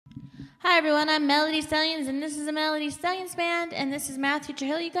Hi everyone, I'm Melody Stalians, and this is a Melody Stalians band, and this is Matthew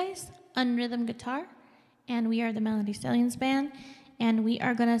Trujillo, you guys, on rhythm guitar, and we are the Melody Stalians band, and we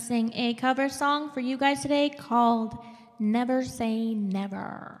are gonna sing a cover song for you guys today called Never Say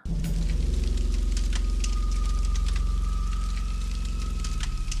Never.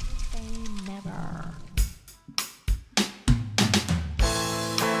 Say never.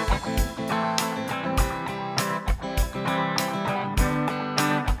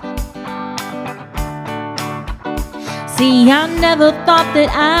 See, I never thought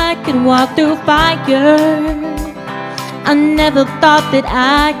that I could walk through fire. I never thought that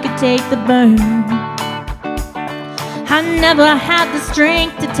I could take the burn. I never had the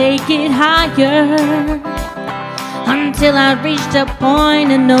strength to take it higher until I reached a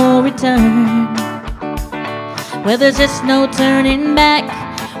point of no return, where there's just no turning back.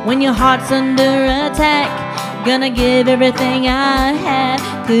 When your heart's under attack, gonna give everything I have,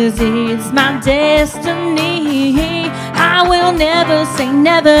 'cause it's my destiny. I will never say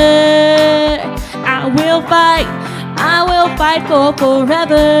never. I will fight for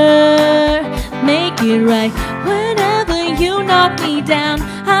forever. Make it right whenever you knock me down.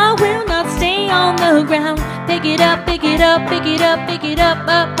 I will not stay on the ground. Pick it up, pick it up, pick it up, pick it up,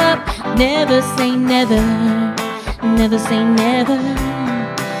 up, up. Never say never. Never say never.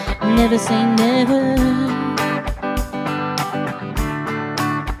 Never say never.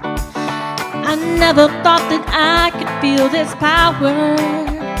 I never thought that I could feel this power.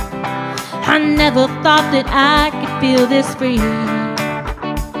 I never thought that I could feel this free.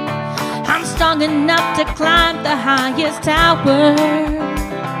 I'm strong enough to climb the highest tower.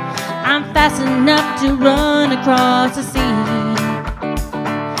 I'm fast enough to run across the sea.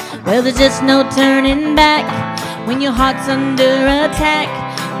 Well, there's just no turning back when your heart's under attack.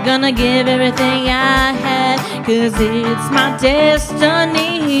 Gonna give everything I had, 'cause it's my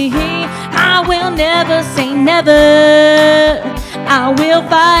destiny. I will never say never. I will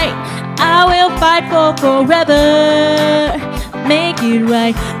fight for forever. Make it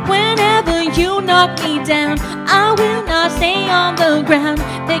right whenever you knock me down. I will not stay on the ground.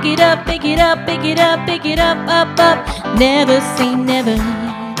 Pick it up, pick it up, pick it up, pick it up, up, up. Never say never.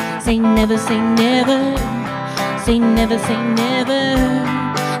 Say never, say never. Say never, say never.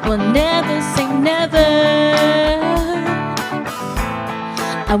 I will never say never.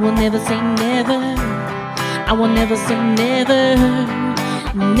 I will never say never. I will never say never.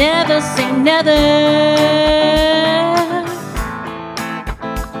 Never say never.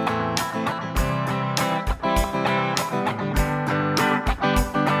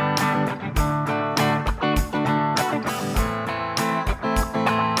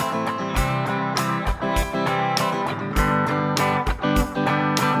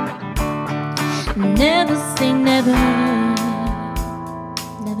 Never say never.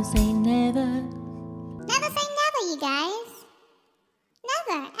 Never say never. Never say never, you guys.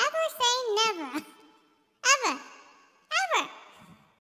 Never, ever.